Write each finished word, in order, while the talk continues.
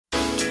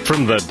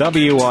From the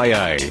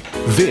WIA,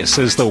 this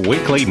is the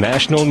weekly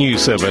national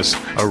news service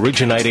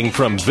originating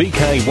from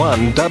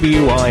VK1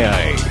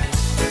 WIA.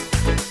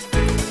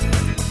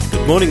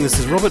 Good morning, this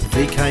is Robert,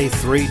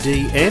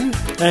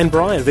 VK3DN. And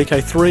Brian,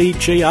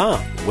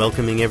 VK3GR.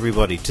 Welcoming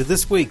everybody to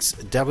this week's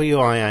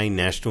WIA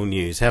National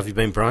News. How have you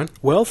been, Brian?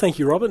 Well, thank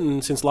you, Robert.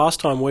 And since last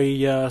time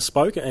we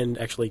spoke and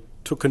actually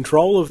took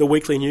control of the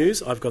weekly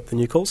news, I've got the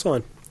new call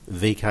sign.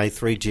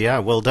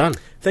 VK3GR, well done.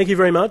 Thank you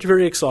very much,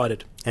 very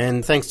excited.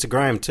 And thanks to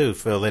Graham too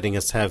for letting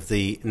us have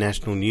the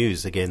national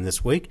news again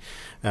this week.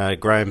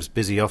 Graham's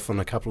busy off on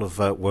a couple of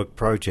work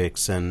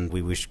projects and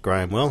we wish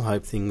Graham well.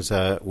 Hope things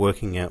are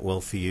working out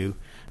well for you.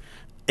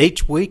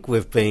 Each week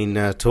we've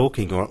been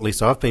talking, or at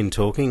least I've been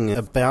talking,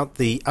 about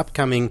the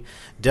upcoming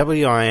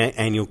WIA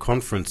annual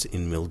conference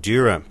in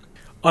Mildura.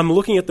 I'm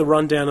looking at the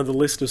rundown of the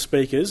list of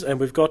speakers, and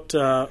we've got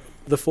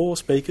the four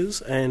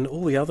speakers and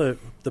all the other,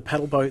 the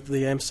paddle boat,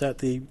 the AMSAT,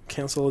 the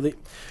council of the...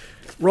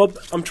 Rob,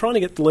 I'm trying to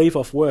get the leave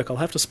off work. I'll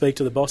have to speak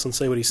to the boss and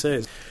see what he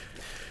says.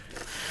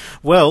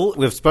 Well,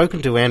 we've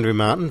spoken to Andrew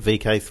Martin,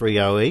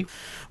 VK3OE.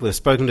 We've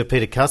spoken to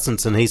Peter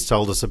Cousins, and he's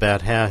told us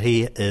about how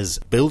he is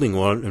building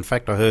one. In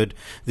fact, I heard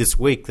this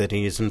week that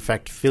he has in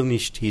fact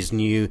finished his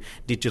new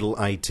digital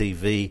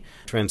ATV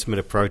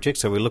transmitter project.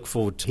 So we look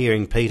forward to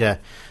hearing Peter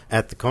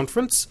at the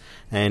conference,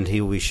 and he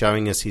will be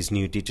showing us his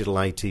new digital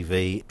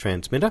ATV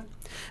transmitter.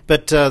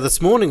 But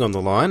this morning on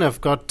the line,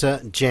 I've got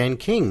Jan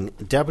King,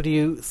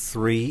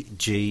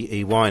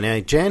 W3GEY. Now,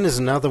 Jan is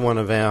another one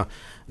of our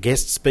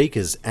guest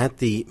speakers at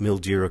the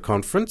Mildura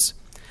conference.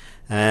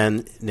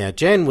 And now,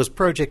 Jan was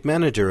project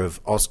manager of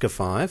Oscar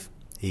 5.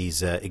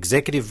 He's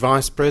executive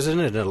vice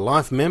president and a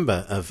life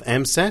member of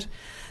AMSAT.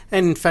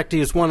 And in fact, he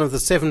was one of the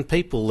 7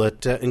 people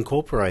that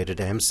incorporated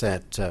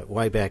AMSAT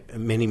way back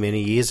many,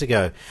 many years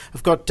ago.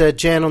 I've got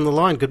Jan on the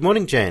line. Good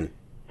morning, Jan.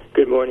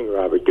 Good morning,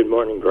 Robert. Good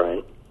morning,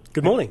 Brian.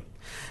 Good morning.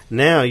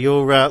 Now,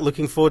 you're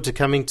looking forward to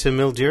coming to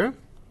Mildura?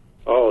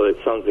 Oh, it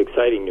sounds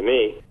exciting to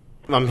me.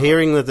 I'm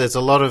hearing that there's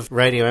a lot of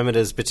radio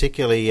amateurs,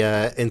 particularly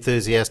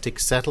enthusiastic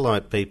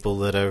satellite people,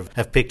 that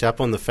have picked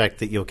up on the fact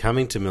that you're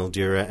coming to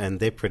Mildura,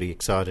 and they're pretty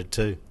excited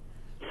too.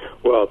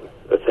 Well,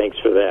 thanks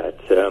for that.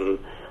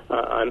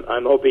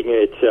 I'm hoping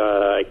that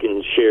I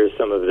can share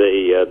some of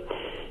the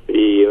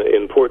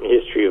important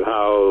history of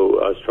how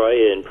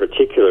Australia, in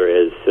particular,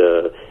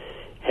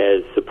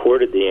 has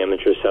supported the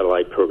amateur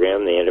satellite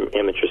program, the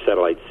amateur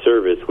satellite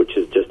service, which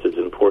is just as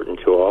important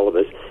to all of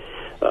us.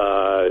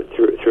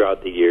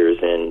 Throughout the years,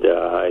 and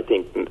I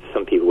think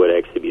some people would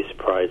actually be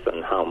surprised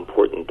on how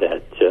important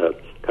that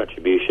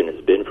contribution has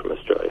been from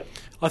Australia.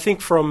 I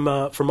think from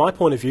my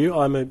point of view,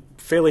 I'm a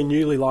fairly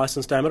newly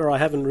licensed amateur. I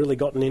haven't really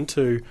gotten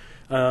into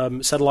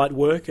satellite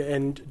work,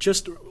 and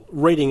just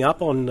reading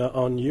up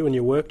on you and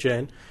your work,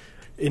 Jan.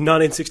 In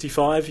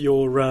 1965,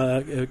 your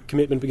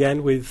commitment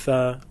began with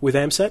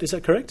AMSAT. Is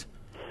that correct?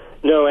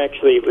 No,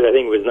 actually, I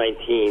think it was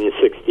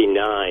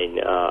 1969.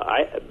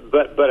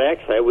 But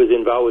actually, I was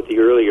involved with the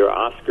earlier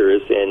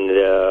Oscars, and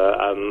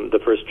the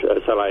first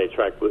satellite I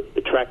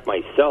tracked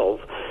myself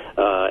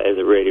as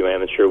a radio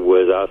amateur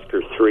was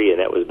Oscar 3,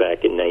 and that was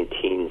back in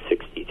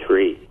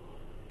 1963.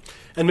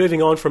 And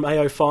moving on from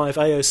AO5,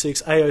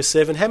 AO6,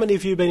 AO7, how many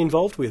have you been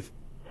involved with?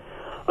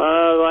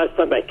 Last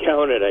time I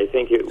counted, I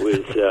think it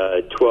was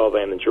 12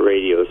 amateur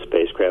radio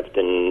spacecraft,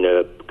 and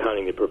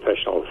counting the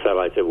professional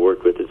satellites I've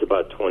worked with, it's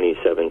about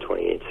 27,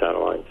 28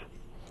 satellites.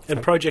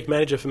 And project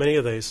manager for many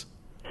of these?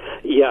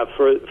 Yeah,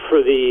 for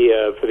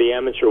the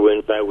amateur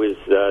ones, I was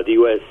the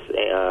U.S.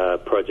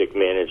 Project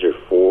manager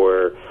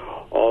for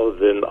all of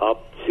them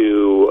up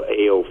to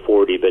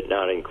AO40, but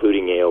not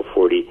including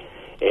AO40.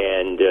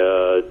 And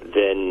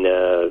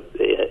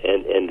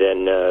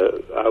then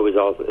I was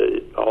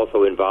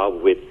also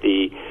involved with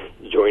the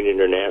joint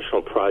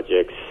international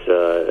projects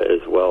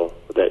as well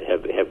that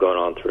have gone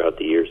on throughout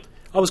the years.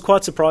 I was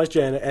quite surprised,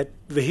 Jan, at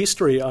the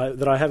history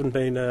that I haven't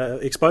been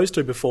exposed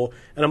to before,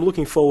 and I'm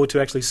looking forward to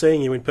actually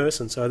seeing you in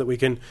person so that we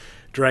can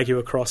drag you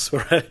across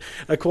for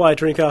a quiet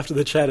drink after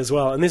the chat as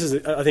well. And this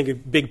is, I think, a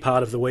big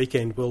part of the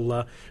weekend.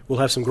 We'll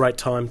have some great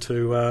time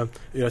to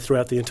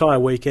throughout the entire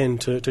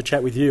weekend to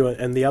chat with you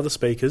and the other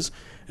speakers,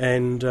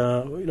 and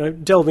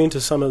delve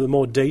into some of the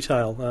more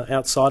detail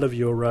outside of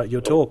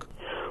your talk.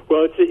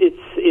 Well,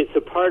 it's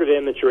a part of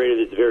amateur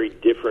radio that's very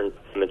different.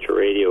 Amateur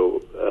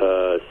radio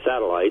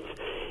satellites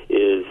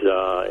is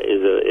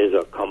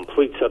a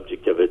complete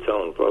subject of its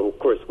own, for, of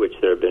course, which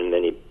there have been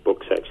many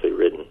books actually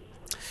written.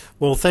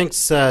 Well,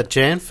 thanks,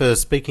 Jan, for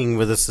speaking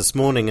with us this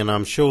morning, and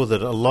I'm sure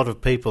that a lot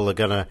of people are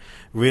going to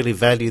really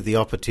value the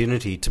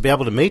opportunity to be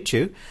able to meet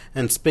you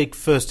and speak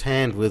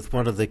firsthand with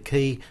one of the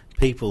key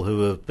people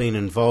who have been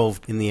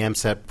involved in the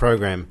AMSAT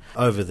program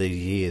over the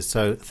years.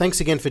 So thanks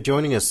again for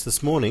joining us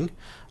this morning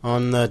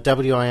on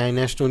WIA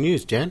National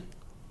News, Jan.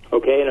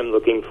 Okay, and I'm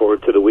looking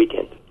forward to the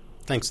weekend.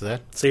 Thanks for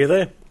that. See you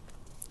there.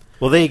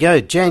 Well, there you go.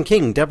 Jan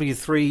King,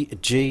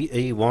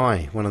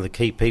 W3GEY, one of the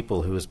key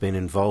people who has been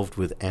involved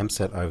with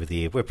AMSAT over the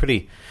year. We're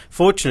pretty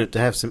fortunate to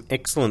have some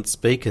excellent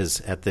speakers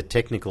at the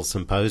technical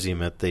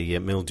symposium at the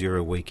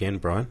Mildura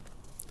weekend, Brian.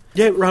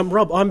 Yeah,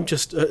 Rob, I'm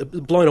just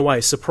blown away,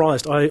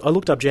 surprised. I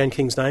looked up Jan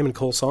King's name and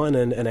call sign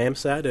and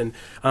AMSAT and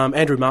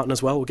Andrew Martin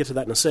as well. We'll get to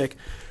that in a sec.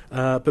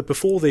 But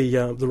before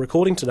the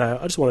recording today,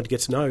 I just wanted to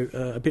get to know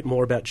a bit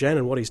more about Jan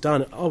and what he's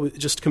done. I was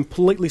just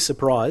completely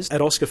surprised at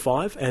Oscar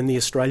 5 and the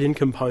Australian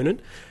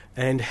component,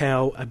 and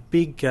how a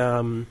big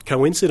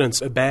coincidence,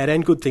 bad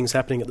and good things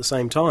happening at the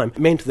same time,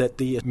 meant that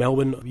the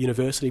Melbourne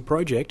University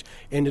project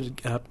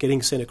ended up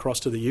getting sent across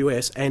to the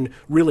US and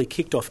really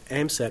kicked off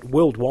AMSAT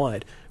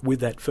worldwide with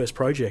that first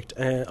project.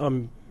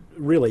 I'm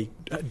really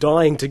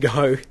dying to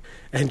go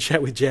and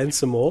chat with Jan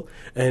some more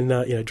and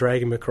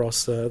drag him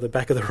across the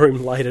back of the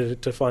room later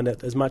to find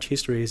out as much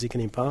history as he can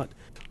impart.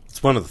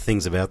 It's one of the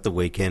things about the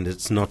weekend.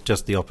 It's not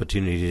just the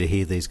opportunity to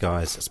hear these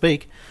guys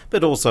speak,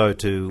 but also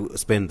to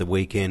spend the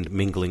weekend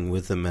mingling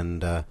with them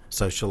and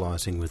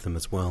socialising with them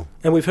as well.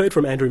 And we've heard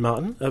from Andrew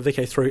Martin of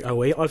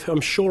VK3OE. I'm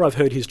sure I've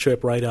heard his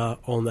chirp radar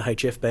on the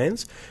HF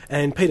bands.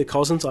 And Peter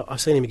Cozzens, I've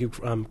seen him give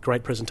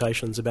great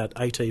presentations about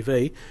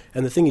ATV.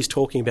 And the thing he's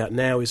talking about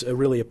now is a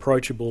really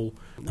approachable...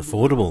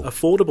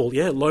 Affordable,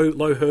 yeah.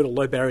 Low hurdle,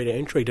 low barrier to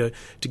entry to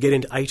get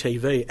into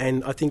ATV.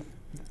 And I think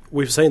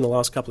we've seen the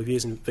last couple of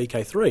years in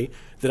VK3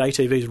 that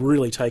ATV's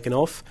really taken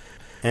off.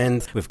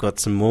 And we've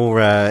got some more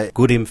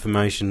good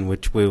information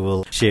which we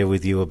will share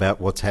with you about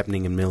what's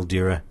happening in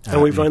Mildura.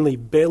 And we've only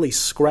barely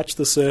scratched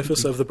the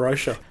surface of the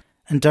brochure.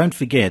 And don't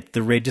forget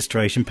the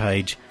registration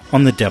page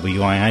on the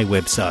WIA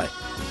website.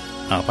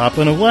 Up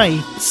and away.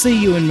 See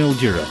you in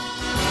Mildura.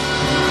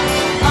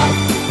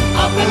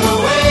 Up and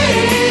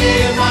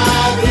away,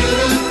 my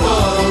beautiful.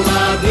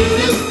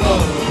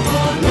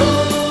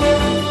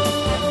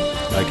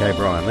 Okay,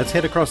 Brian, let's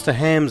head across to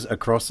hams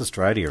across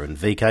Australia in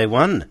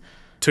VK1.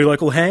 Two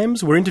local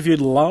hams were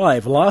interviewed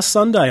live last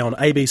Sunday on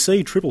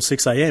ABC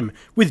 666am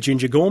with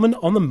Ginger Gorman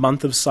on the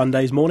Month of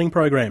Sundays morning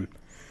program.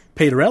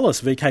 Peter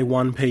Ellis,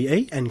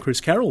 VK1PE, and Chris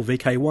Carroll,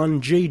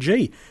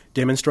 VK1GG,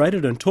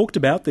 demonstrated and talked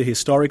about the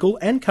historical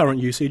and current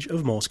usage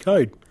of Morse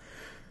code.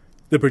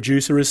 The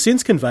producer has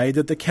since conveyed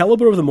that the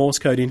calibre of the Morse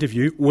code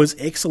interview was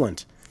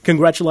excellent.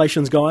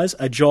 Congratulations, guys.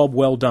 A job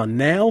well done.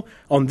 Now,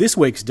 on this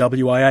week's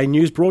WIA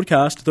News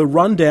broadcast, the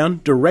rundown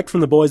direct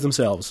from the boys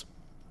themselves.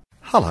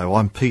 Hello,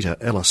 I'm Peter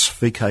Ellis,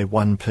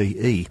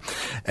 VK1PE,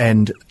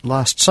 and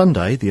last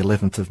Sunday, the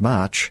 11th of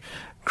March,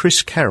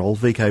 Chris Carroll,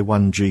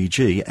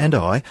 VK1GG, and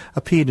I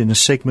appeared in a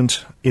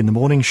segment in the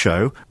morning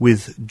show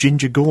with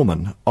Ginger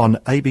Gorman on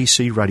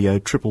ABC Radio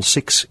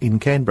 666 in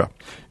Canberra.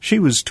 She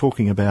was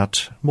talking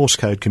about Morse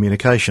code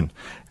communication,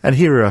 and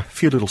here are a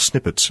few little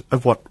snippets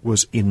of what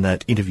was in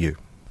that interview.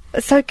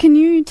 So can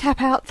you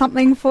tap out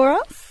something for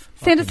us?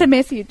 Send us a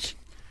message.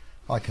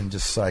 I can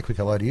just say a quick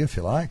hello to you if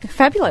you like.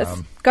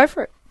 Fabulous. Go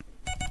for it.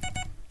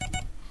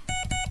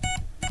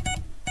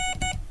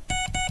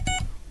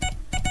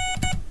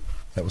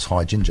 That was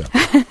Hi Ginger.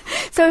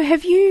 So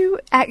have you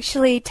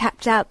actually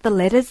tapped out the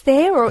letters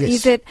there, or Yes.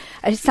 is it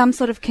some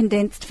sort of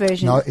condensed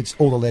version? No, it's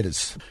all the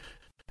letters.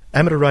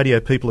 Amateur radio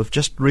people have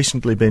just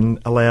recently been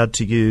allowed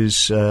to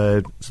use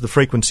the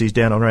frequencies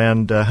down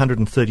around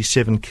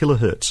 137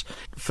 kilohertz.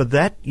 For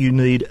that, you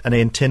need an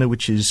antenna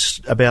which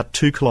is about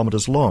 2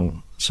 kilometres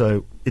long.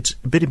 So it's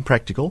a bit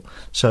impractical.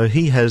 So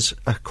he has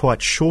a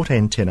quite short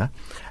antenna,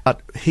 but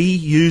he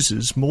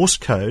uses Morse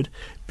code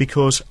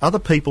because other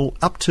people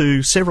up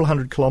to several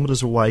hundred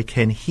kilometres away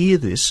can hear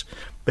this,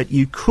 but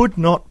you could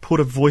not put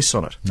a voice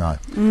on it. No.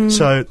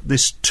 So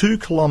this 2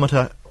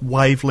 kilometre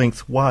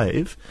wavelength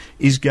wave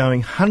is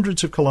going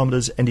hundreds of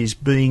kilometres and is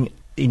being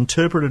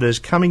interpreted as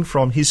coming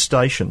from his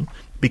station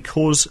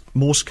because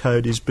Morse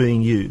code is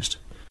being used.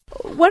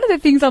 One of the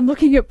things I'm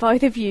looking at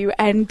both of you,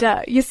 and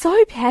you're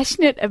so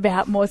passionate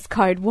about Morse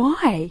code.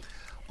 Why?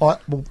 I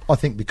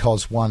think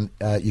because one,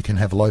 you can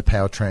have low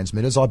power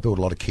transmitters. I build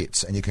a lot of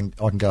kits, and I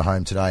can go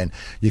home today, and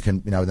you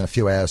can, within a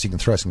few hours, you can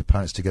throw some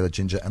components together,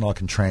 Ginger, and I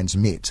can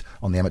transmit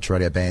on the amateur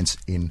radio bands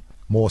in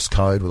Morse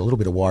code with a little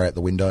bit of wire out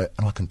the window,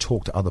 and I can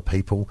talk to other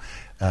people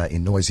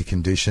in noisy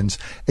conditions.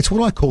 It's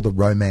what I call the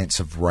romance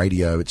of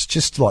radio. It's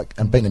just like,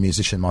 and being a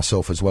musician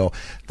myself as well,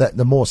 that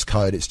the Morse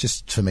code, it's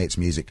just, for me, it's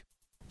music.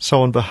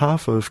 So on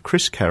behalf of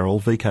Chris Carroll,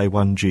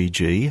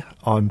 VK1GG,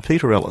 I'm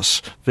Peter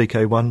Ellis,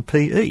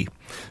 VK1PE,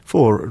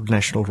 for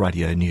National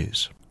Radio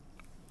News.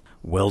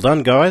 Well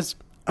done, guys.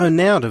 Oh,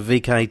 now to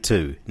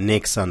VK2.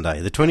 Next Sunday,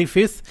 the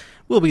 25th,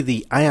 will be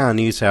the AR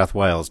New South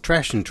Wales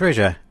Trash and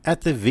Treasure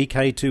at the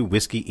VK2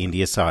 Whiskey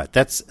India site.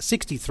 That's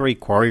 63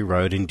 Quarry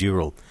Road in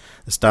Dural.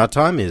 The start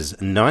time is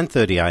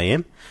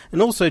 9:30am,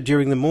 and also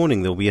during the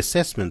morning there'll be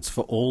assessments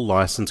for all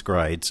licence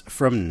grades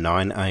from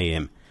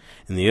 9am.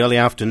 In the early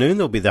afternoon,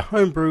 there'll be the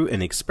Homebrew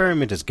and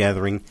Experimenters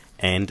Gathering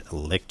and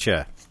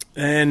lecture.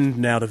 And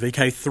now to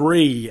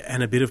VK3,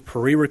 and a bit of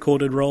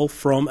pre-recorded roll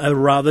from a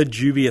rather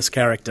dubious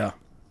character.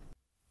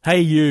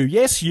 Hey you,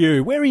 yes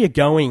you, where are you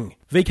going?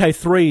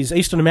 VK3's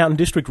Eastern Mountain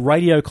District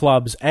Radio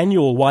Club's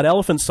annual White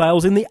Elephant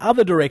sales in the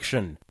other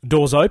direction.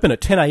 Doors open at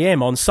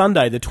 10am on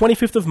Sunday the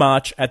 25th of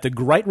March at the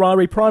Great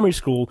Ryrie Primary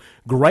School,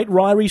 Great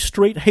Ryrie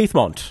Street,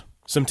 Heathmont.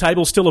 Some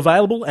tables still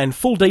available and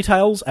full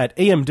details at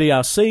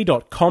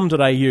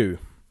emdrc.com.au.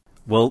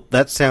 Well,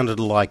 that sounded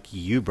like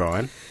you,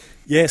 Brian.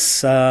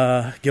 Yes,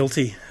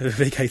 guilty of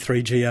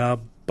VK3GR,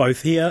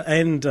 both here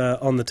and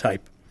on the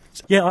tape.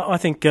 Yeah, I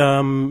think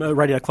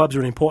radio clubs are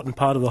an important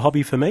part of the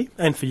hobby for me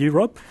and for you,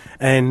 Rob,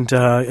 and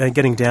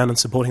getting down and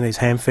supporting these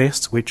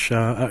hamfests, which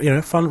are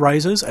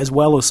fundraisers as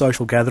well as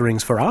social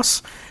gatherings for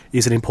us,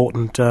 is an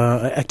important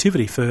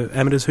activity for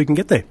amateurs who can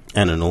get there.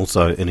 And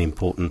also an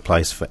important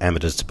place for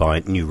amateurs to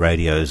buy new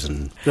radios.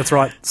 That's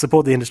right,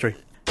 support the industry.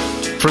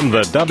 From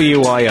the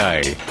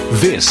WIA,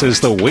 this is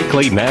the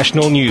weekly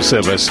national news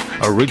service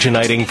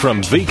originating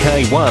from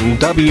VK1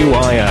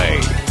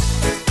 WIA.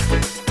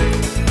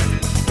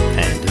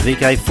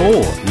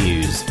 VK4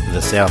 News.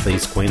 The South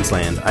East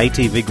Queensland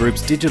ATV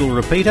Group's digital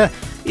repeater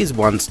is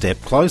one step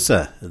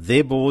closer.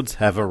 Their boards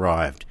have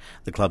arrived.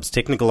 The club's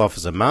technical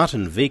officer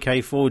Martin,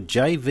 VK4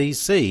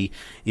 JVC,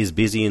 is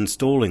busy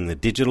installing the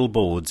digital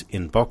boards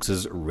in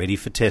boxes ready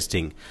for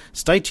testing.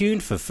 Stay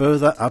tuned for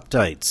further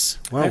updates.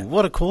 Well,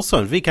 what a call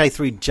sign.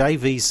 VK3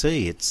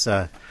 JVC. It's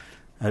a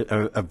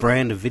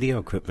brand of video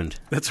equipment.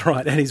 That's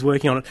right, and he's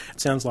working on it.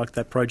 It sounds like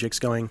that project's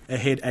going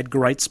ahead at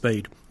great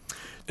speed.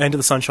 And to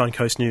the Sunshine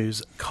Coast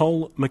News,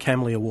 Cole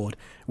McCamley Award.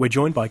 We're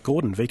joined by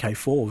Gordon,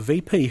 VK4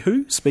 VP,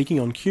 who, speaking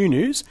on Q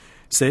News,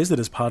 says that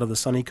as part of the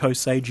Sunny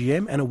Coast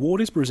AGM, an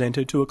award is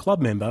presented to a club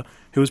member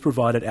who has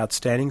provided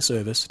outstanding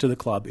service to the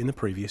club in the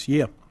previous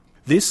year.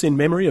 This in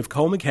memory of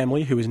Cole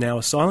McCamley, who is now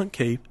a silent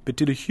key, but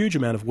did a huge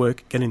amount of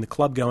work getting the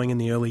club going in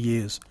the early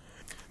years.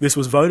 This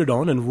was voted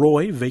on, and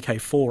Roy,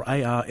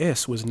 VK4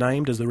 ARS, was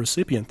named as the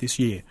recipient this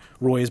year.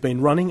 Roy has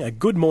been running a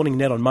Good Morning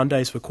net on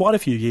Mondays for quite a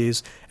few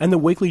years, and the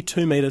weekly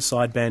 2-metre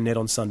sideband net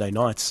on Sunday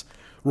nights.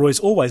 Roy's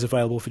always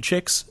available for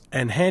checks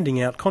and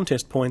handing out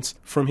contest points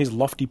from his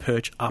lofty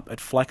perch up at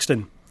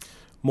Flaxton.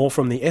 More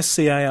from the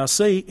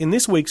SCARC in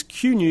this week's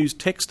Q News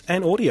text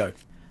and audio.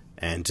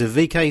 And to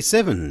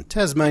VK7,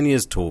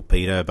 Tasmania's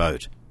torpedo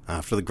boat.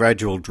 After the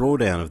gradual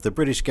drawdown of the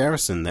British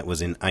garrison that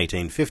was in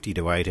 1850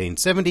 to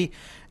 1870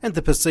 and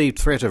the perceived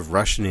threat of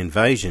Russian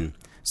invasion,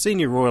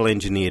 senior Royal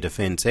Engineer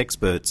Defence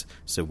experts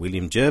Sir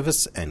William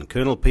Jervis and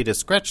Colonel Peter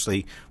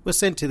Scratchley were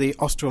sent to the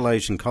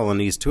Australasian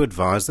colonies to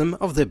advise them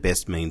of their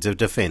best means of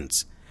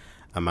defence.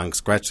 Among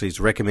Scratchley's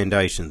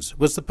recommendations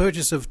was the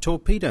purchase of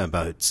torpedo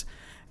boats,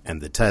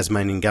 and the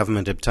Tasmanian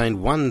government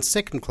obtained one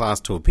second-class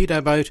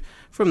torpedo boat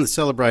from the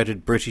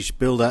celebrated British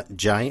builder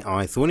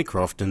J.I.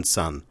 Thornycroft and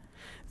Son.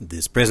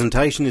 This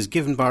presentation is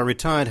given by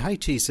retired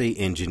HEC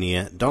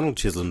engineer Donald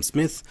Chisholm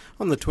Smith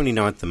on the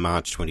 29th of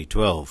March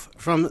 2012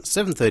 from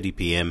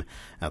 7:30pm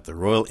at the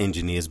Royal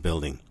Engineers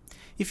Building.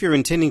 If you're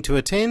intending to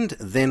attend,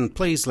 then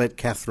please let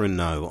Catherine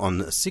know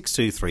on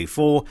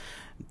 6234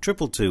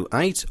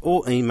 2228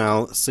 or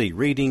email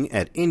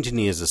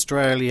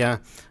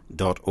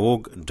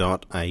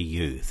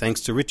creading@engineersaustralia.org.au.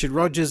 Thanks to Richard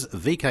Rogers,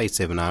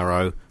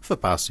 VK7RO, for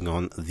passing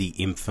on the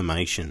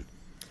information.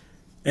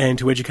 And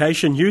to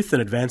education, youth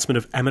and advancement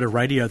of amateur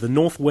radio, the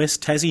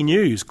Northwest Tassie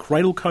News,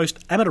 Cradle Coast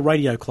Amateur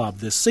Radio Club,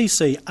 the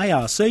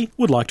CCARC,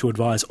 would like to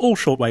advise all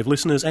shortwave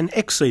listeners and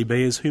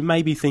ex-CBers who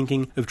may be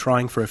thinking of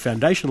trying for a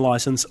foundation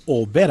licence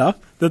or better,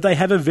 that they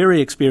have a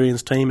very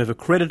experienced team of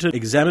accredited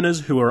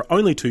examiners who are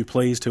only too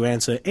pleased to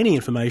answer any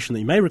information that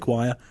you may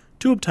require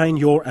to obtain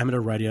your amateur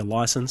radio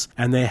licence,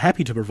 and they're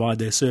happy to provide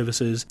their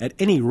services at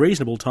any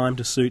reasonable time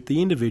to suit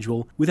the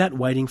individual without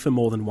waiting for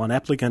more than one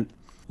applicant.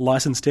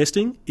 Licence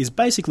testing is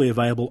basically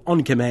available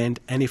on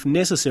command and if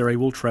necessary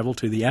will travel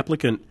to the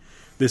applicant.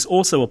 This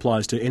also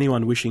applies to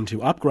anyone wishing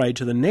to upgrade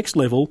to the next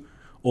level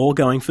or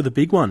going for the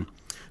big one.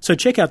 So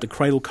check out the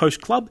Cradle Coast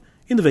Club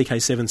in the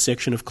VK7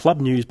 section of club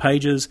news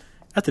pages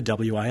at the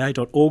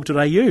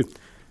wia.org.au.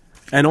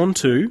 And on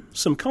to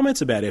some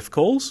comments about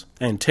F-calls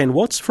and 10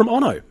 watts from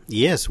Ono.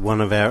 Yes, one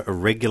of our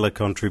regular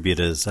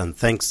contributors, and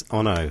thanks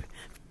Ono.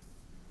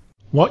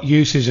 What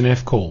use is an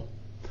F-call?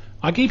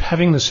 I keep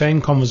having the same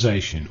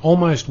conversation,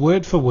 almost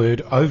word for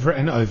word, over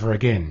and over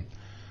again.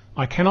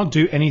 I cannot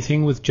do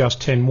anything with just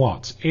 10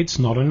 watts. It's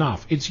not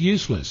enough. It's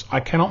useless. I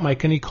cannot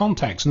make any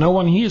contacts. No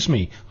one hears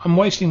me. I'm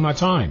wasting my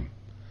time.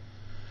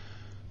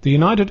 The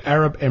United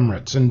Arab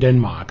Emirates and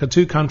Denmark are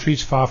two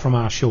countries far from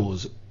our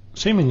shores.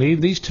 Seemingly,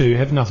 these two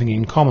have nothing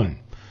in common,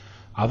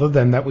 other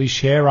than that we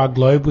share our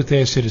globe with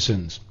their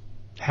citizens.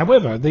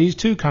 However, these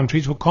two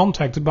countries were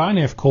contacted by an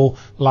F-call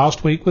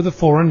last week with a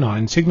 4 and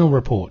 9 signal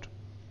report.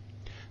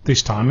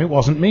 This time it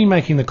wasn't me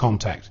making the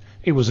contact,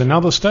 it was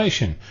another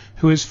station,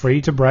 who is free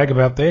to brag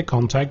about their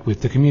contact with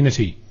the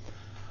community.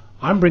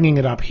 I'm bringing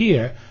it up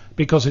here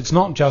because it's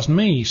not just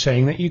me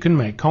saying that you can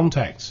make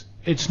contacts.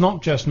 It's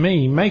not just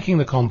me making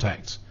the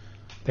contacts.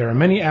 There are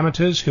many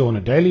amateurs who on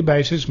a daily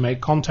basis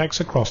make contacts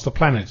across the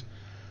planet.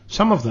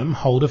 Some of them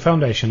hold a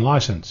foundation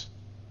license.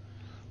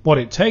 What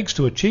it takes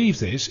to achieve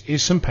this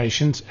is some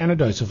patience and a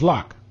dose of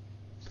luck,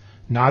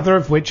 neither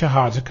of which are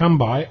hard to come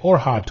by or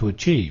hard to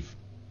achieve.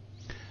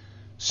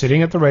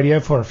 Sitting at the radio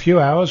for a few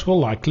hours will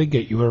likely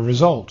get you a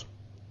result.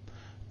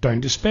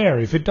 Don't despair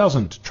if it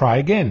doesn't. Try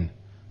again.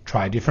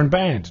 Try a different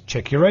band.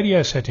 Check your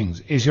radio settings.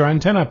 Is your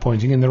antenna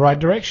pointing in the right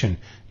direction?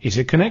 Is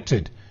it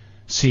connected?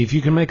 See if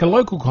you can make a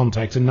local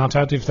contact and nut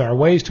out if there are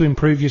ways to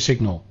improve your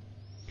signal.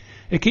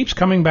 It keeps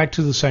coming back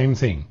to the same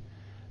thing.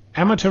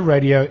 Amateur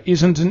radio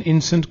isn't an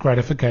instant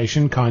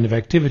gratification kind of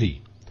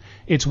activity.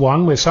 It's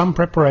one where some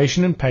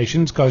preparation and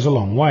patience goes a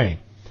long way.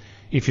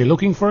 If you're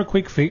looking for a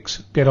quick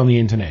fix, get on the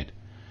internet.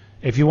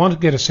 If you want to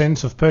get a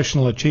sense of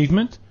personal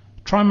achievement,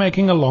 try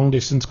making a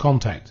long-distance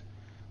contact.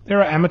 There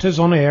are amateurs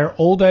on air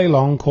all day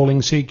long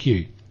calling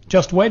CQ,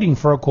 just waiting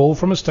for a call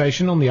from a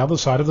station on the other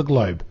side of the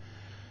globe.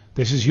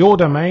 This is your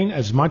domain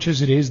as much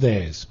as it is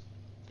theirs.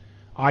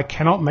 I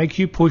cannot make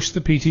you push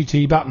the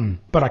PTT button,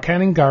 but I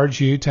can encourage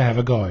you to have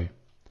a go.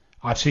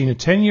 I've seen a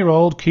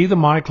 10-year-old key the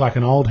mic like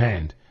an old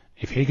hand.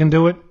 If he can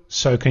do it,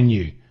 so can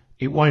you.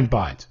 It won't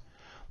bite.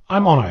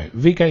 I'm Ono,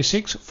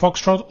 VK6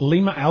 Foxtrot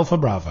Lima Alpha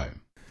Bravo.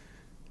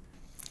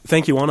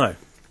 Thank you, Ono.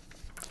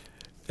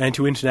 And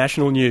to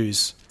international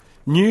news.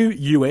 New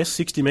US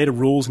 60-metre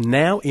rules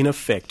now in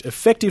effect.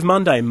 Effective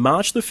Monday,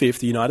 March the 5th,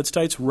 the United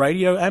States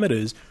radio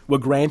amateurs were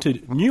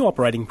granted new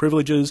operating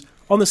privileges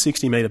on the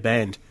 60-metre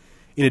band.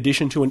 In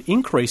addition to an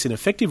increase in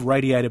effective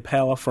radiator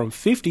power from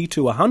 50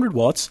 to 100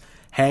 watts,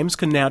 hams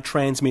can now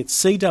transmit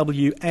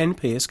CW and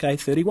PSK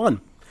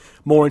 31.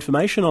 More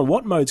information on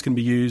what modes can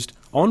be used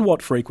on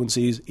what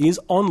frequencies is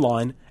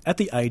online at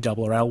the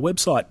ARRL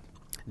website.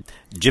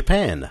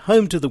 Japan,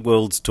 home to the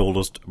world's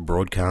tallest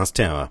broadcast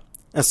tower.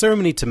 A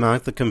ceremony to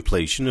mark the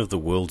completion of the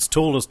world's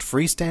tallest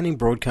freestanding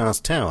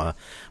broadcast tower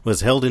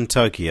was held in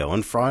Tokyo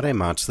on Friday,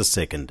 March the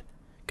 2nd.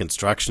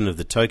 Construction of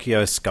the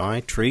Tokyo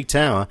Sky Tree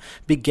Tower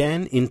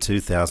began in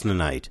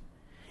 2008.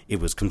 It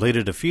was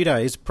completed a few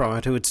days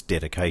prior to its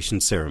dedication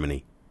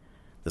ceremony.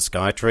 The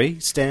Sky Tree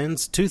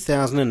stands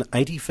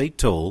 2,080 feet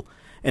tall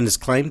and is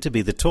claimed to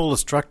be the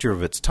tallest structure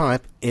of its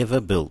type ever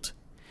built.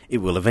 It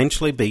will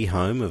eventually be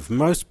home of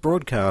most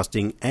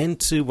broadcasting and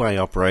two-way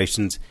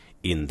operations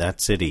in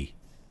that city.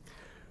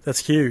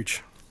 That's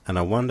huge. And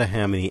I wonder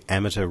how many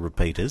amateur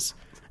repeaters,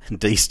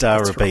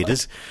 D-Star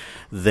repeaters,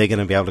 they're going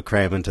to be able to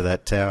cram into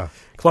that tower.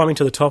 Climbing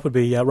to the top would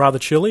be rather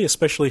chilly,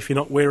 especially if you're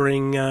not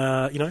wearing,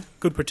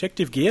 good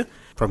protective gear.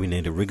 Probably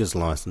need a rigger's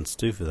license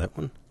too for that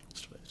one.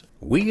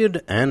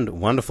 Weird and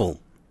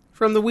Wonderful.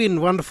 From the Weird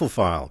and Wonderful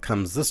file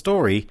comes the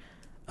story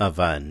of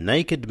a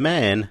naked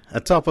man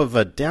atop of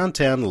a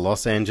downtown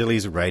Los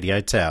Angeles radio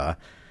tower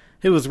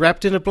who was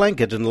wrapped in a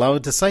blanket and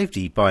lowered to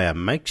safety by a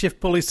makeshift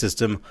pulley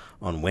system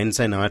on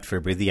Wednesday night,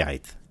 February the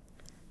 8th.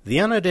 The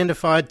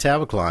unidentified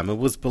tower climber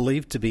was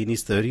believed to be in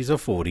his 30s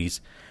or 40s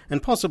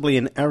and possibly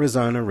an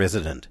Arizona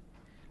resident,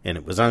 and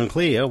it was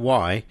unclear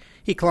why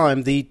he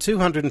climbed the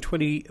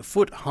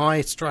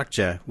 220-foot-high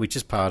structure which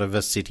is part of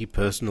a city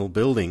personal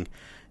building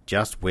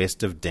just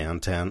west of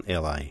downtown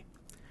LA.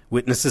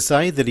 Witnesses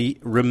say that he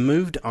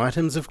removed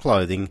items of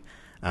clothing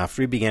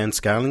after he began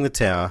scaling the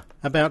tower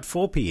about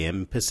 4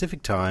 p.m.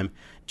 Pacific time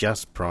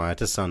just prior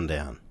to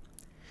sundown.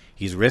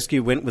 His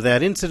rescue went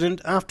without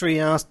incident after he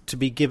asked to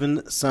be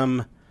given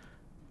some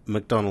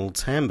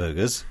McDonald's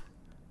hamburgers.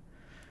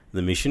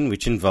 The mission,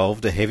 which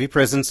involved a heavy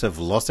presence of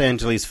Los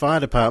Angeles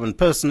Fire Department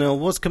personnel,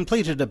 was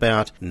completed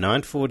about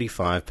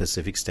 9:45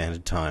 Pacific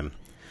Standard Time.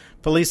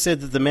 Police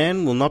said that the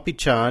man will not be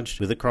charged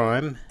with a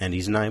crime and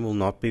his name will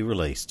not be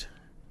released.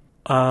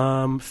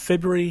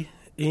 February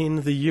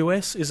in the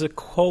US is a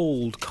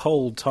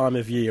cold time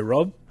of year,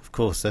 Rob. Of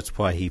course, that's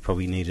why he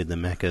probably needed the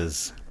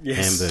Macca's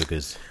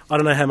hamburgers. I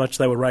don't know how much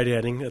they were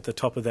radiating at the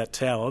top of that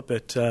tower,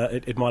 but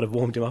it might have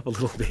warmed him up a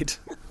little bit.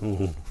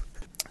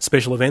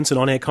 Special events and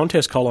on-air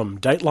contest column,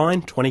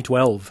 Dateline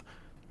 2012.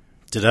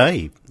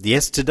 Today,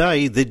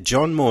 the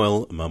John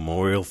Moyle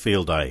Memorial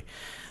Field Day.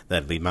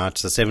 That'll be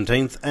March the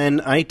 17th and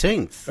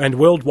 18th. And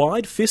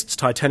worldwide, Fists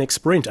Titanic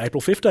Sprint,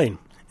 April 15.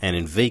 And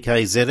in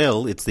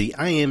VKZL, it's the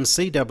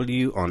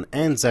AMCW on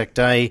Anzac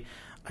Day,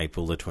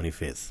 April the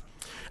 25th.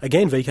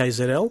 Again,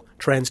 VKZL,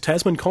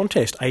 Trans-Tasman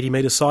Contest,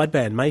 80-metre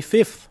sideband, May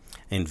 5th.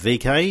 And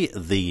VK,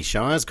 the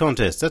Shires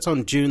Contest, that's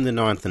on June the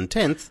 9th and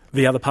 10th.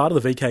 The other part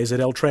of the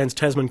VKZL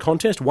Trans-Tasman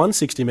Contest,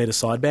 160-metre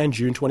sideband,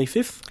 June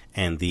 25th.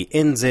 And the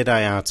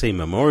NZART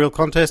Memorial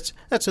Contest,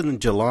 that's in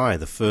July,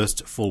 the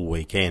first full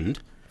weekend.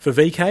 For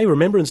VK,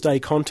 Remembrance Day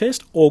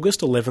Contest,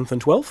 August 11th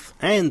and 12th.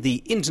 And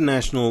the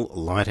International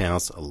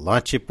Lighthouse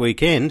Lightship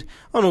Weekend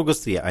on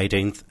August the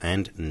 18th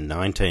and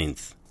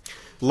 19th.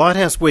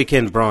 Lighthouse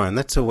Weekend, Brian,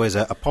 that's always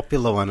a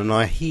popular one, and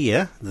I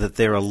hear that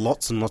there are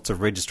lots and lots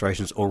of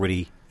registrations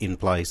already in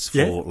place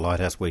for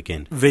Lighthouse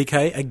Weekend.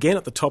 VK, again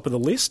at the top of the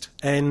list,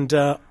 and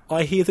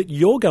I hear that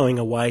you're going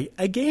away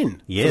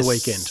again for the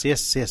weekend.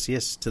 Yes,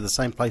 to the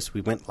same place we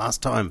went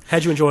last time.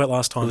 How'd you enjoy it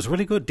last time? It was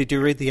really good. Did you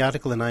read the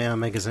article in AR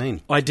Magazine?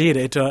 I did.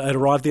 It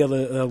arrived the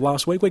other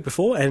last week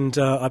before, and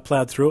I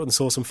ploughed through it and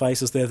saw some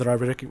faces there that I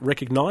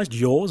recognised,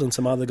 yours and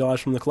some other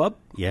guys from the club.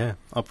 Yeah,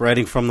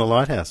 operating from the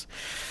Lighthouse.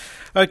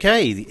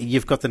 Okay,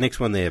 you've got the next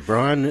one there,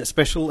 Brian.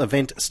 Special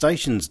event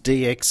stations,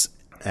 DX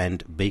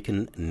and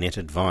Beacon Net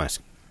Advice.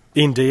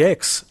 In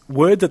DX,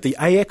 word that the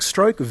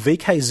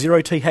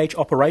AX/VK0TH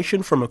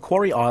operation from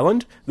Macquarie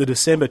Island, the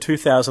December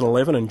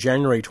 2011 and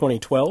January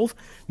 2012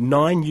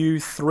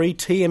 9U3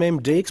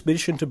 TMMD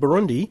expedition to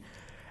Burundi,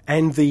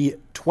 and the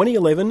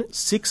 2011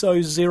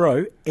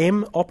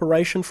 600M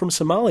operation from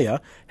Somalia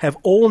have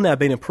all now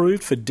been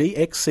approved for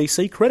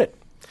DXCC credit.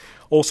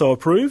 Also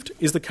approved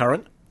is the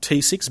current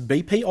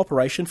T6BP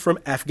operation from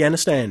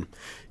Afghanistan.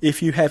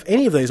 If you have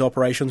any of these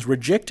operations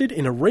rejected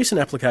in a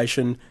recent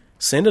application,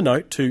 send a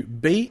note to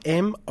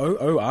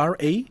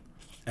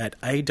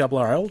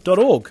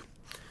bmoore@arrl.org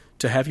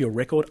to have your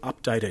record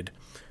updated.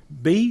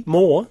 B.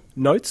 Moore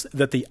notes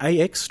that the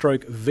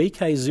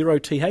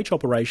AX/VK0TH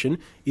operation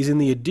is in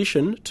the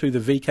addition to the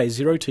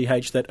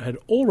VK0TH that had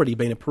already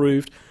been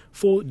approved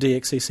for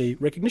DXCC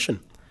recognition.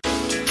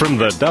 From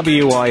the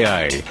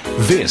WIA,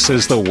 this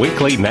is the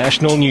weekly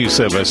national news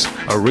service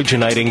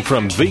originating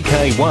from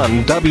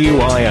VK1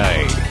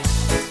 WIA.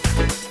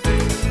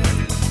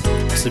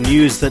 Some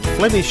news that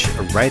Flemish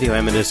radio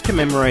amateurs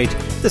commemorate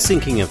the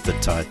sinking of the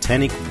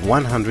Titanic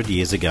 100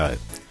 years ago.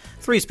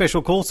 3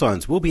 special call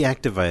signs will be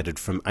activated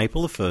from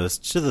April the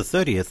 1st to the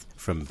 30th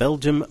from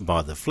Belgium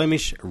by the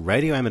Flemish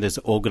Radio Amateurs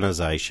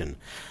Organisation.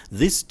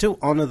 This to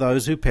honour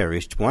those who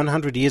perished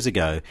 100 years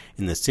ago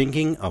in the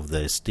sinking of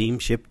the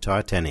steamship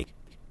Titanic.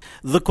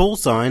 The call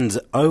signs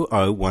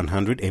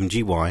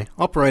OO100MGY,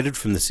 operated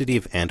from the city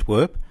of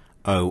Antwerp.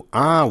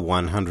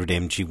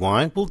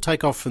 OR100MGY will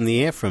take off from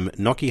the air from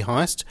Nocky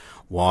Heist,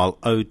 while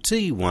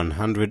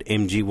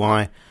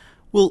OT100MGY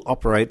will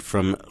operate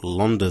from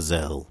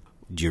Londerzeel.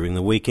 During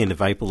the weekend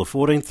of April the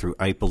 14th through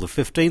April the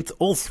 15th,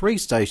 all 3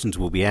 stations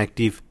will be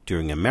active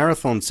during a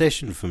marathon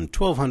session from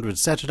 1200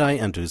 Saturday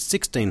until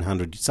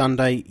 1600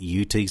 Sunday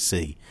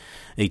UTC.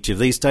 Each of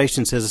these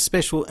stations has a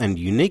special and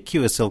unique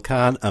QSL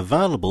card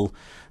available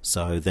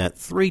so that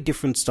 3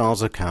 different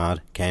styles of card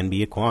can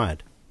be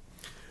acquired.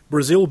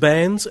 Brazil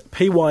bans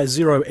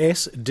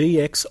PY0S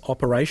DX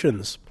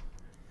operations.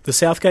 The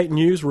Southgate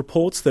News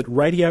reports that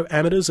radio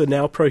amateurs are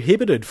now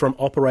prohibited from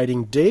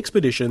operating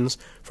D-expeditions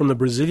from the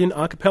Brazilian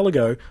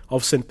archipelago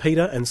of St.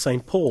 Peter and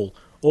St. Paul,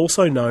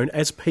 also known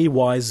as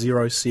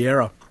PY0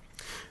 Sierra.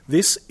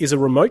 This is a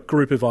remote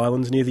group of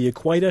islands near the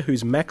equator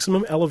whose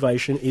maximum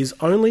elevation is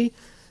only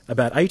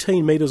about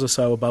 18 metres or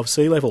so above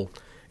sea level.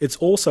 It's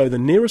also the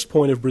nearest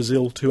point of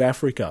Brazil to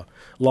Africa,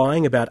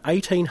 lying about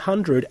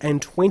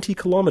 1,820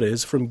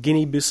 kilometres from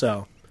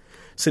Guinea-Bissau.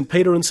 St.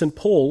 Peter and St.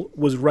 Paul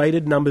was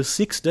rated number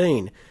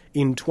 16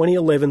 in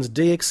 2011's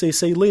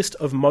DXCC list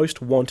of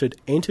most wanted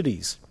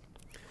entities.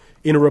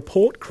 In a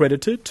report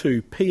credited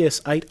to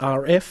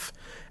PS8RF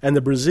and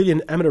the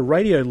Brazilian Amateur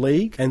Radio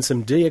League and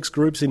some DX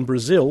groups in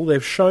Brazil,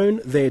 they've shown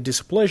their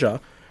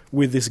displeasure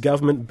with this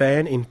government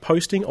ban in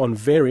posting on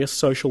various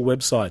social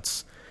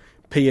websites.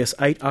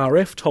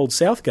 PS8RF told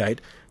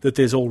Southgate that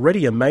there's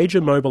already a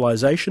major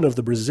mobilisation of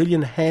the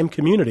Brazilian ham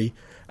community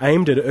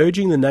aimed at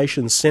urging the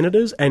nation's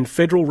senators and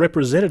federal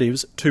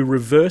representatives to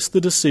reverse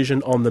the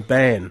decision on the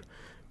ban.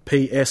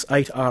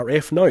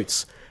 PS8RF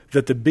notes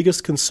that the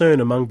biggest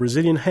concern among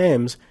Brazilian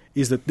hams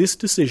is that this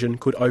decision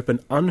could open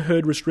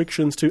unheard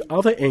restrictions to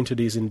other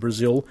entities in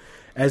Brazil,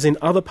 as in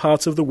other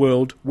parts of the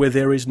world where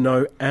there is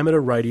no amateur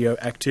radio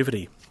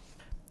activity.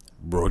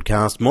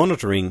 Broadcast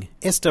monitoring,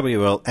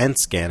 SWL and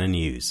Scanner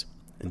News.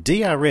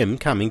 DRM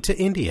coming to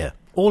India.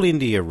 All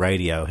India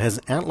Radio has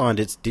outlined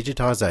its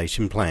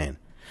digitisation plan.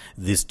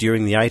 This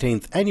during the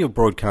 18th Annual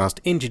Broadcast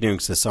Engineering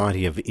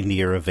Society of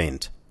India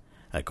event.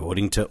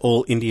 According to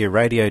All India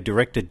Radio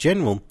Director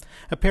General,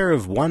 a pair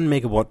of 1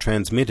 megawatt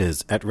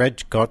transmitters at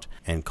Rajkot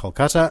and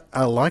Kolkata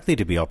are likely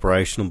to be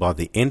operational by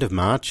the end of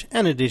March,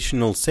 and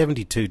additional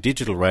 72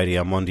 Digital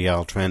Radio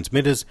Mondiale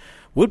transmitters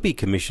would be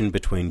commissioned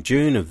between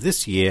June of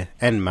this year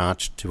and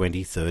March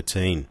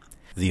 2013.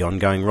 The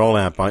ongoing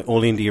rollout by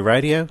All India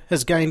Radio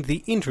has gained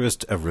the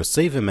interest of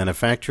receiver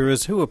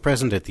manufacturers who were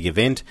present at the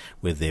event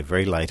with their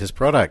very latest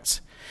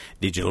products.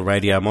 Digital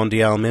Radio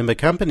Mondiale member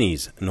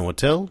companies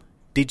Nortel,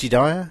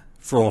 Digidire,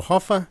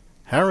 Fraunhofer,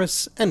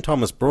 Harris and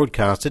Thomas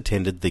Broadcast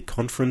attended the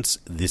conference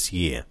this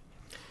year.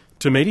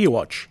 To Media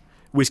Watch,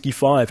 Whiskey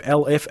 5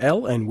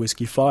 LFL and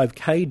Whiskey 5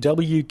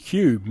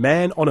 KWQ,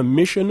 Man on a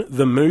Mission,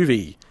 the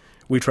movie.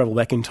 We travel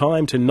back in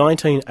time to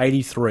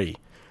 1983.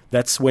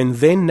 That's when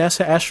then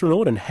NASA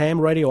astronaut and ham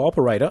radio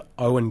operator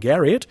Owen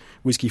Garriott,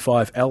 Whiskey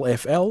 5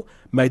 LFL,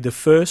 made the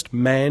first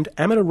manned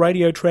amateur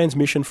radio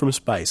transmission from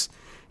space.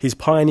 His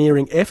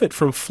pioneering effort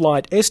from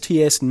flight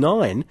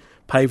STS-9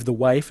 paved the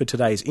way for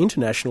today's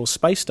International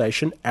Space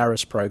Station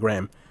ARIS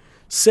program.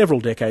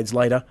 Several decades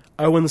later,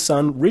 Owen's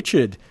son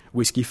Richard,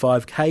 Whiskey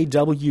 5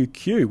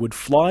 KWQ, would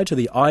fly to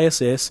the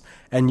ISS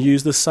and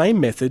use the same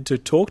method to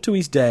talk to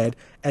his dad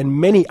and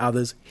many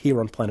others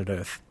here on planet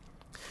Earth.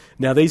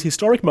 Now, these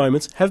historic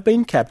moments have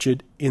been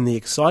captured in the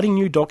exciting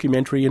new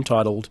documentary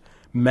entitled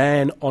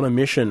Man on a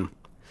Mission,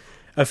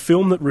 a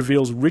film that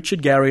reveals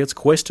Richard Garriott's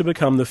quest to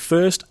become the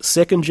first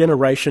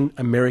second-generation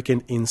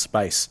American in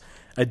space.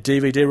 A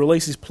DVD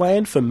release is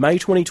planned for May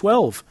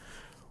 2012.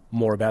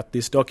 More about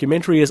this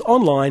documentary is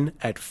online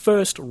at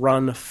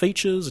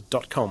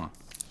firstrunfeatures.com.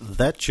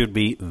 That should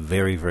be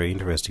very, very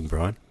interesting,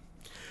 Brian.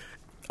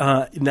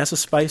 NASA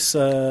space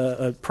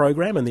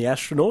program and the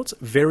astronauts,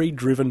 very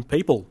driven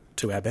people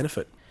to our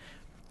benefit.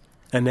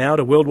 And now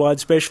to worldwide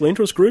special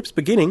interest groups,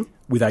 beginning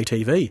with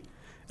ATV.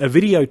 A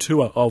video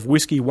tour of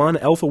Whiskey 1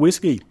 Alpha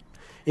Whiskey.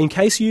 In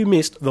case you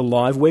missed the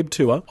live web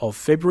tour of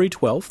February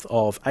 12th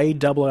of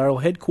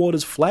ARRL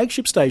headquarters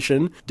flagship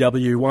station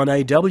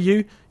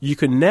W1AW, you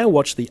can now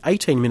watch the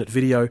 18-minute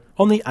video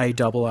on the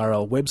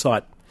ARRL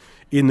website.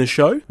 In the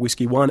show,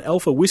 Whiskey 1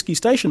 Alpha Whiskey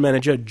station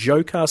manager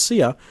Joe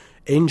Garcia,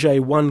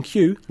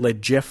 NJ1Q,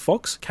 led Jeff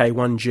Fox,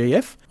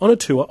 K1GF, on a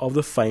tour of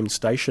the famed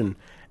station.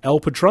 Al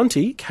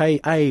Petronti,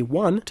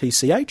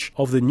 KA1TCH,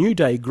 of the New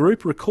Day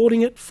Group,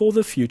 recording it for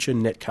the future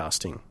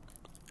netcasting.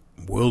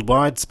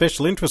 Worldwide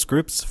Special Interest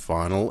Group's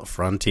Final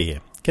Frontier.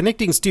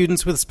 Connecting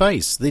Students with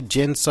Space, the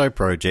GENSO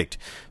project,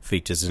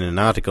 features in an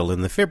article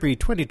in the February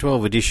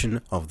 2012 edition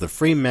of the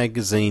free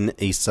magazine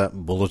ESA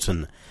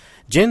Bulletin.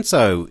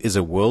 GENSO is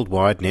a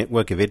worldwide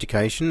network of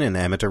education and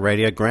amateur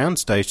radio ground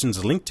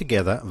stations linked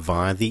together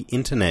via the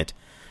internet.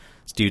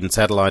 Student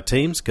satellite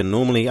teams can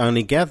normally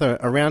only gather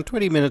around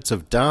 20 minutes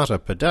of data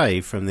per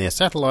day from their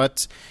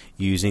satellites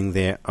using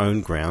their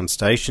own ground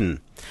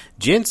station.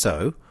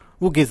 GENSO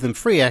will give them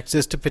free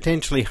access to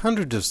potentially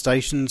hundreds of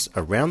stations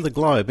around the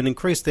globe and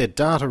increase their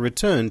data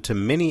return to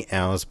many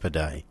hours per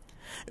day.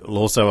 It will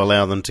also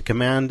allow them to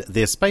command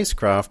their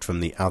spacecraft from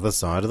the other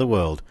side of the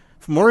world.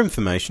 For more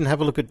information, have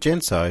a look at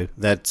GENSO.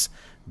 That's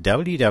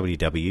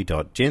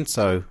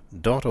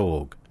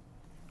www.genso.org.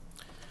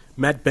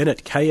 Matt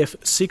Bennett,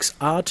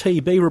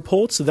 KF6RTB,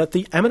 reports that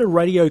the amateur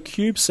radio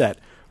CubeSat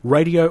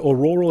Radio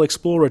Auroral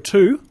Explorer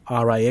 2,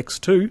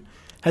 RAX2,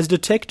 has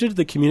detected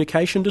the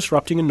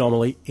communication-disrupting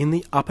anomaly in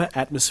the upper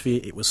atmosphere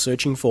it was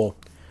searching for.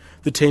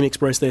 The team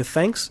expressed their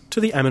thanks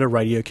to the amateur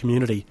radio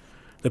community.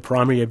 The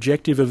primary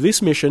objective of this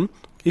mission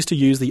is to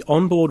use the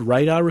onboard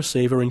radar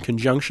receiver in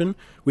conjunction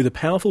with a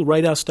powerful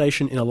radar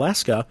station in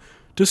Alaska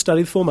to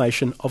study the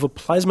formation of a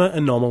plasma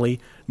anomaly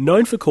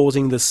known for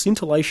causing the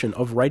scintillation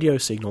of radio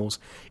signals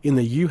in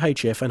the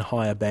UHF and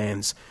higher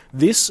bands.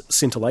 This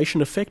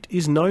scintillation effect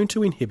is known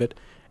to inhibit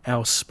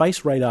our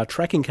space radar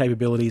tracking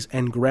capabilities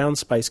and ground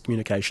space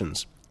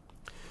communications.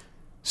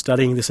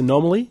 Studying this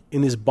anomaly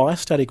in this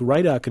bistatic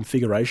radar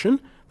configuration,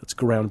 that's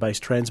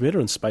ground-based transmitter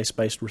and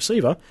space-based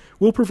receiver,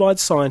 will provide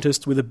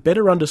scientists with a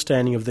better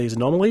understanding of these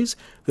anomalies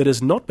that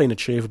has not been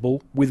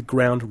achievable with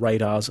ground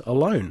radars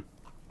alone.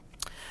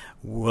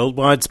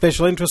 Worldwide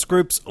Special Interest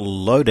Group's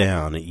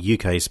Lowdown.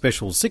 UK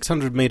special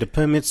 600-metre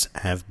permits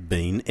have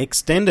been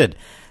extended.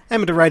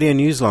 Amateur Radio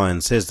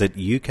Newsline says that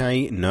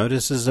UK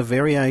notices a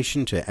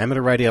variation to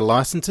amateur radio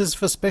licences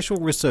for special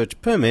research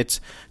permits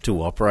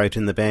to operate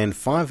in the band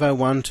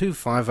 501 to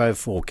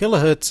 504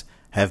 kHz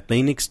have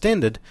been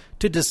extended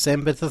to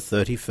December the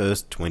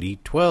 31st,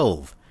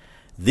 2012.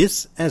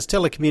 This, as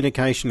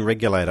telecommunication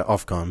regulator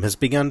Ofcom has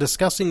begun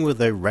discussing with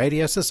the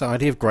Radio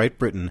Society of Great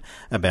Britain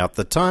about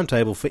the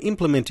timetable for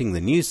implementing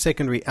the new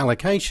secondary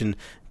allocation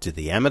to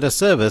the amateur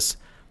service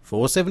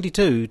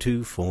 472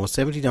 to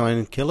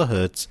 479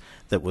 kHz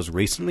that was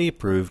recently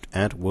approved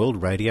at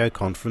World Radio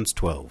Conference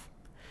 12.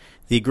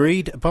 The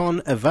agreed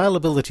upon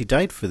availability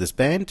date for this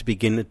band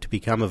to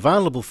become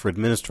available for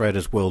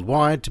administrators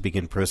worldwide to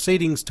begin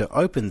proceedings to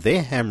open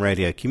their ham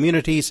radio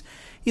communities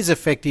is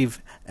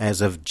effective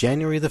as of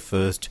January the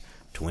 1st,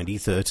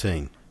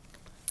 2013.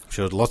 I'm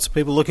sure lots of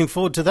people looking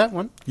forward to that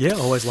one. Yeah,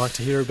 I always like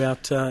to hear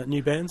about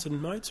new bands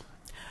and modes.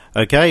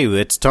 Okay,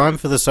 it's time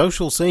for the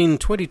Social Scene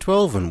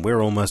 2012, and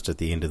we're almost at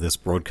the end of this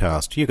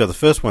broadcast. You got the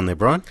first one there,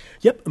 Brian?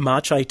 Yep,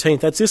 March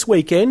 18th. That's this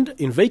weekend.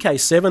 In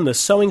VK7, the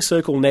Sewing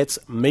Circle Nets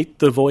Meet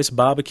the Voice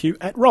Barbecue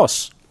at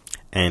Ross.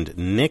 And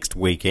next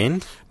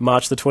weekend,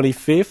 March the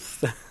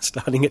 25th,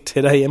 starting at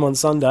 10 a.m. on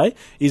Sunday,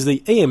 is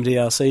the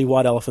EMDRC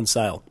White Elephant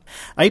Sale.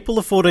 April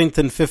the 14th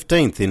and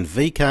 15th in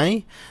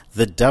VK,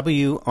 the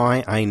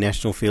WIA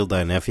National Field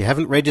Day. Now, if you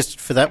haven't registered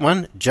for that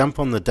one, jump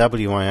on the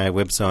WIA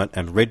website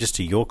and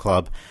register your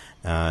club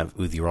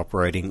with your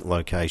operating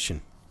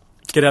location.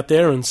 Get out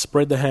there and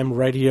spread the ham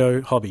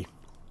radio hobby.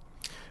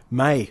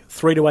 May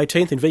 3 to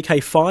 18th in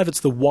VK5,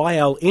 it's the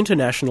YL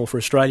International for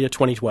Australia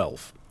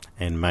 2012.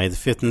 And May the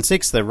 5th and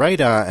 6th, the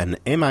Radar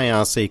and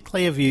MARC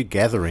Clearview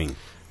Gathering.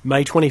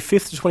 May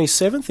 25th to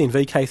 27th in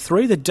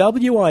VK3, the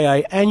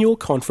WIA Annual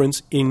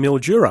Conference in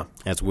Mildura.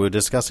 As we were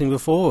discussing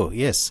before,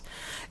 yes.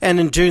 And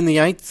in June the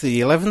 8th to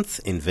the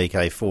 11th in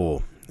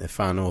VK4, the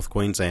Far North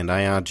Queensland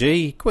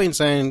ARG,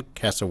 Queensland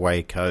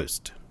Cassaway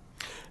Coast.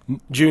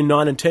 June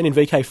 9 and 10 in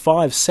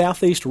VK5,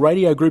 Southeast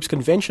Radio Group's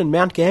Convention,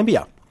 Mount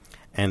Gambier.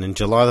 And in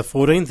July the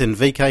 14th in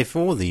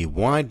VK4, the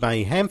Wide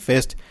Bay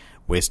Hamfest,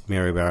 West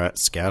Maryborough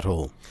Scout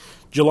Hall.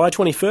 July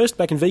 21st,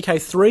 back in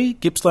VK3,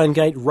 Gippsland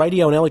Gate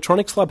Radio and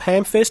Electronics Club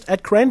Hamfest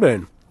at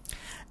Cranbourne.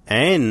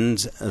 And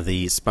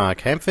the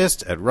Spark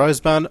Hamfest at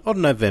Rosebud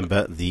on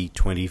November the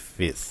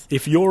 25th.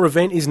 If your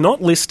event is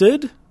not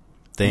listed,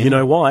 then you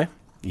know why.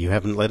 You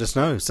haven't let us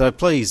know. So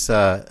please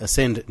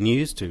send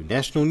news to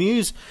National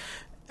News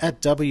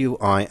at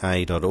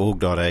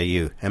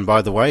wia.org.au. And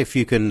by the way, if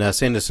you can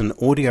send us an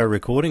audio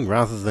recording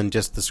rather than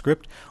just the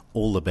script,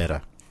 all the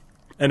better.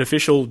 An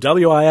official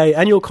WIA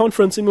annual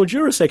conference in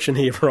Mildura section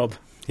here, Rob.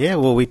 Yeah,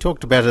 well, we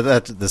talked about it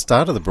at the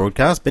start of the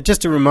broadcast, but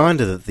just a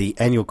reminder that the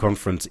annual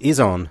conference is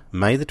on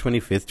May the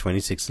 25th,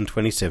 26th and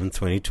 27th,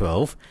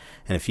 2012.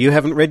 And if you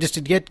haven't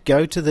registered yet,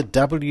 go to the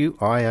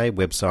WIA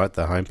website,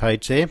 the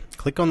homepage there,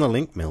 click on the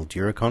link,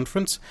 Mildura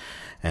Conference,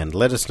 and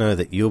let us know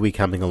that you'll be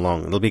coming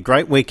along. It'll be a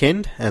great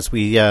weekend, as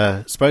we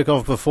spoke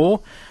of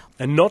before.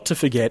 And not to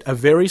forget, a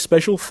very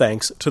special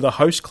thanks to the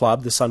host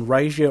club, the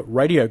Sunraysia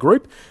Radio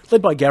Group, led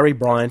by Gary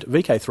Bryant,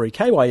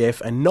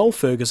 VK3KYF, and Noel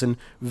Ferguson,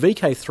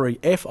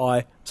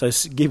 VK3FI. So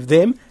give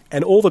them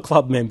and all the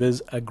club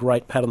members a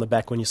great pat on the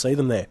back when you see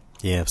them there.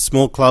 Yeah,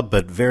 small club,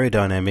 but very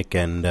dynamic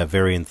and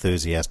very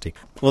enthusiastic.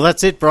 Well,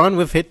 that's it, Brian.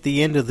 We've hit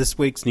the end of this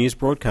week's news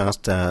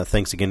broadcast.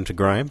 Thanks again to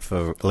Graham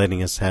for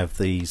letting us have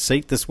the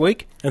seat this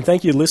week. And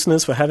thank you,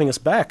 listeners, for having us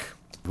back.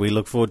 We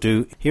look forward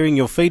to hearing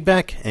your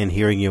feedback and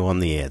hearing you on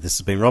the air. This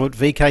has been Robert,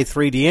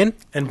 VK3DN.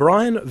 And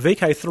Brian,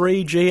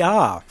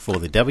 VK3GR. For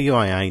the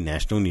WIA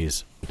National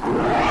News.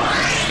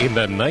 In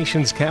the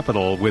nation's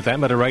capital, with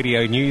amateur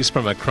radio news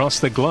from across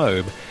the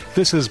globe,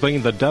 this has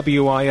been the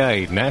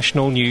WIA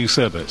National News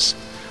Service.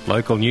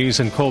 Local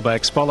news and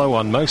callbacks follow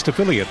on most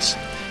affiliates.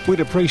 We'd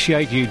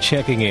appreciate you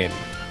checking in.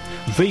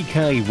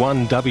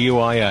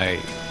 VK1WIA.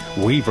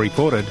 We've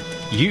reported,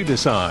 you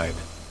decide.